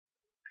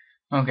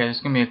Okay, this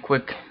is going to be a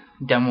quick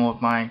demo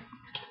of my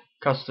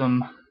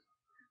custom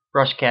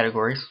brush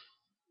categories.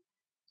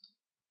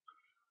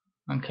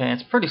 Okay,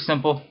 it's pretty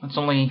simple. It's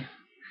only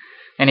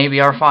an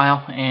ABR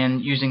file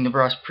and using the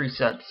brush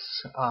presets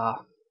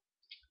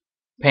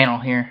panel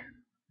here.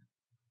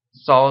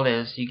 That's all it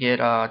is. You get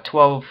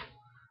 12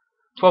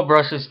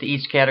 brushes to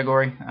each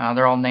category.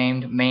 They're all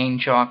named: main,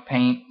 chalk,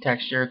 paint,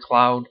 texture,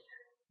 cloud,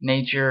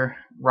 nature,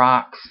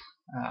 rocks,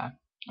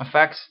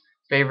 effects,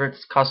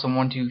 favorites, custom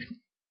 1, 2,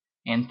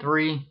 and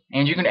 3.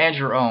 And you can add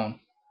your own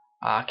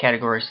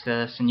categories to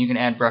this, and you can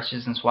add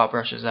brushes and swap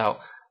brushes out,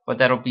 but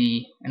that'll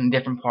be in a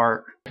different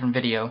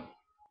video.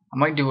 I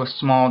might do a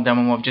small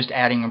demo of just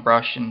adding a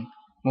brush and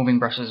moving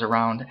brushes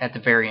around at the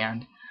very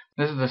end.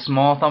 This is the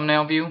small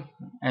thumbnail view.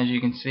 As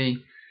you can see,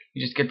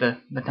 you just get the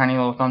tiny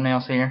little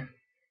thumbnails here,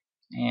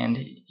 and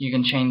you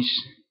can change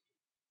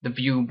the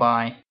view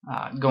by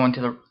going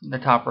to the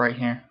top right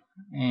here.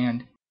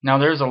 And now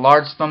there's a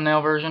large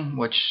thumbnail version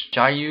which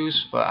I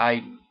use, but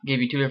I gave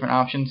you two different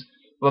options.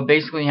 But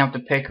basically you have to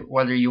pick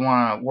whether you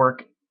want to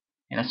work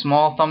in a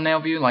small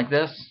thumbnail view like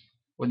this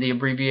with the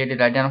abbreviated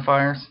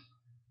identifiers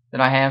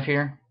that I have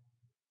here,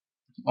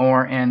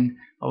 or in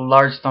a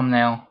large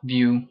thumbnail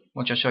view,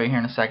 which I'll show you here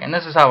in a second. And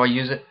this is how I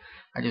use it.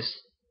 I just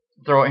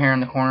throw it here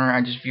in the corner.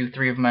 I just view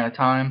 3 of them at a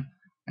time,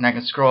 and I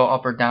can scroll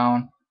up or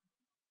down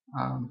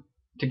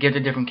to get the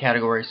different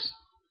categories.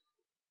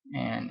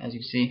 And as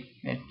you see,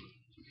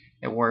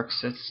 it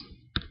works.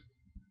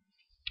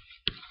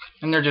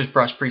 And they're just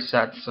brush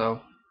presets,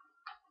 so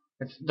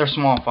they're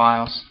small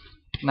files,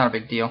 not a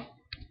big deal.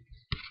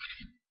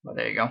 But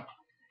there you go.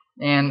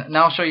 And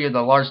now I'll show you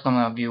the large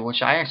thumbnail view,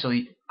 which I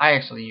actually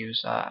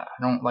use. I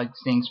don't like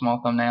seeing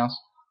small thumbnails,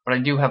 but I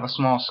do have a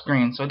small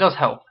screen, so it does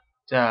help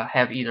to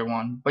have either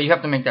one. But you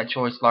have to make that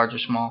choice, large or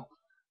small.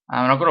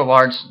 And I'll go to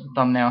large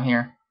thumbnail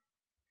here.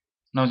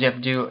 And all you have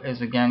to do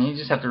is, again, you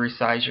just have to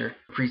resize your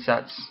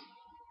presets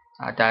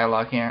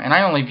dialog here. And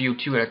I only view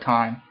 2 at a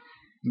time.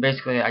 And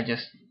basically, I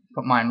just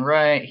put mine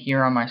right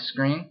here on my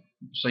screen,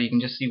 so you can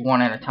just see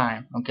 1 at a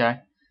time. Okay.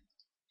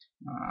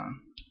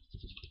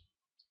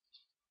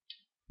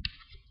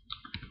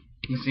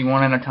 You can see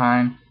 1 at a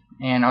time,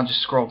 and I'll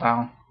just scroll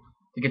down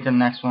to get to the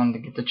next one, to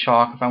get the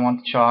chalk if I want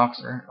the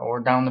chalks,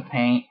 or down the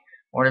paint,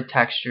 or the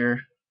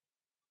texture,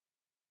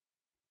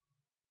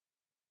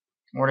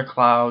 or the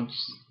clouds,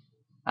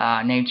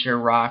 nature,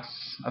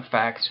 rocks,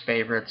 effects,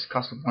 favorites,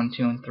 custom 1,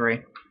 2, and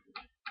 3.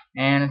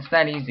 And it's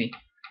that easy.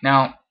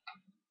 Now,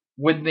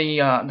 with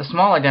the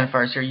small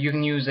identifiers here, you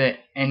can use it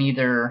in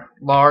either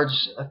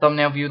large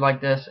thumbnail view like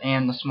this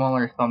and the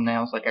smaller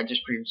thumbnails like I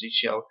just previously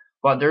showed.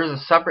 But there is a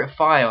separate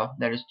file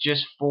that is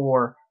just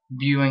for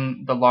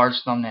viewing the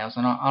large thumbnails,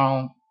 and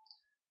I'll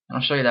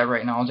show you that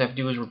right now. All you have to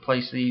do is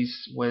replace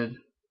these with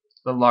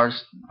the large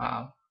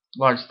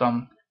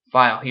thumb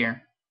file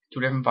here. 2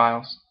 different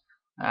files.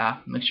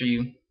 Make sure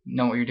you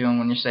know what you're doing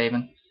when you're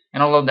saving,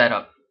 and I'll load that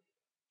up.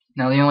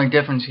 Now the only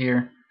difference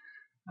here,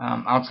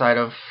 outside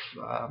of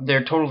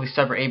they're totally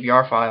separate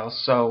ABR files,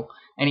 so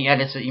any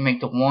edits that you make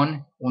to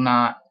one will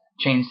not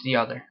change the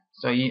other.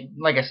 So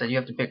like I said, you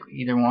have to pick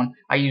either one.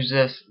 I use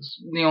this.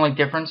 The only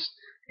difference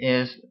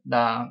is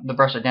the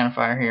brush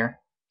identifier here,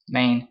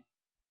 main,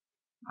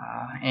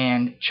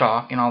 and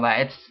chalk and all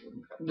that.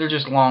 They're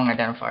just long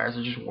identifiers.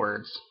 They're just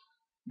words.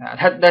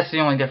 That's the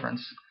only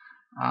difference.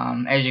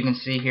 As you can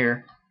see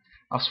here,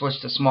 I'll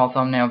switch to small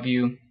thumbnail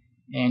view,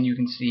 and you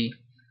can see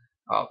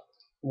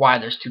why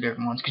there's 2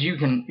 different ones, because you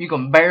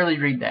can barely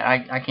read that.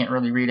 I can't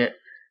really read it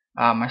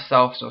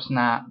myself, so it's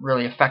not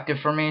really effective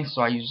for me,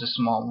 so I use the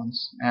small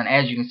ones. And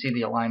as you can see,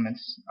 the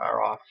alignments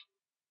are off.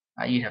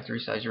 You'd have to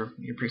resize your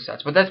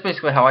presets, but that's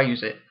basically how I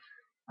use it.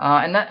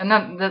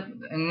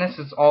 And this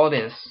is all it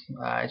is.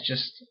 It's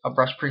just a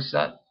brush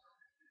preset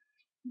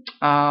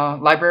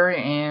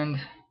library and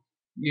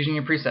using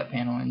your preset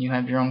panel, and you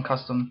have your own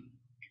custom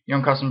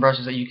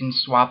brushes that you can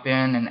swap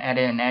in and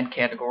edit and add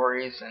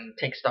categories and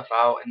take stuff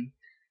out, and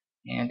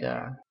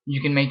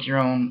you can make your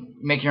own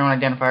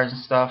identifiers and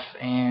stuff,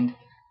 and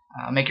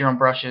make your own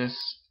brushes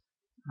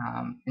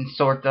and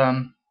sort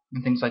them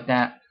and things like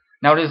that.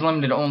 Now it is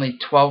limited to only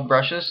 12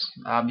 brushes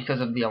because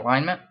of the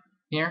alignment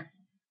here.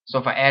 So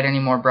if I add any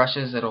more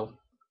brushes, it'll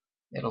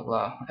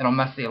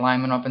mess the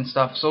alignment up and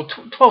stuff. So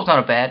 12 is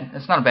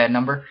not a bad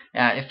number.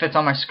 It fits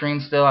on my screen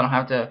still. I don't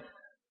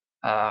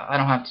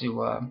have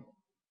to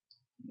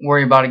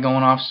worry about it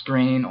going off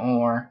screen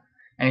or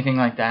anything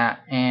like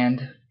that.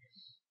 And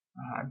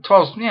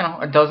 12,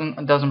 a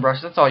dozen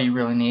brushes. That's all you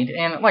really need.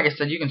 And like I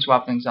said, you can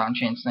swap things out and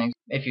change things.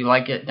 If you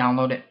like it,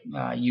 download it,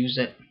 use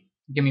it,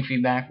 give me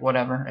feedback,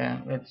 whatever.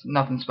 It's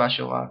nothing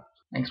special.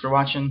 Thanks for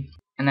watching,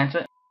 and that's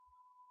it.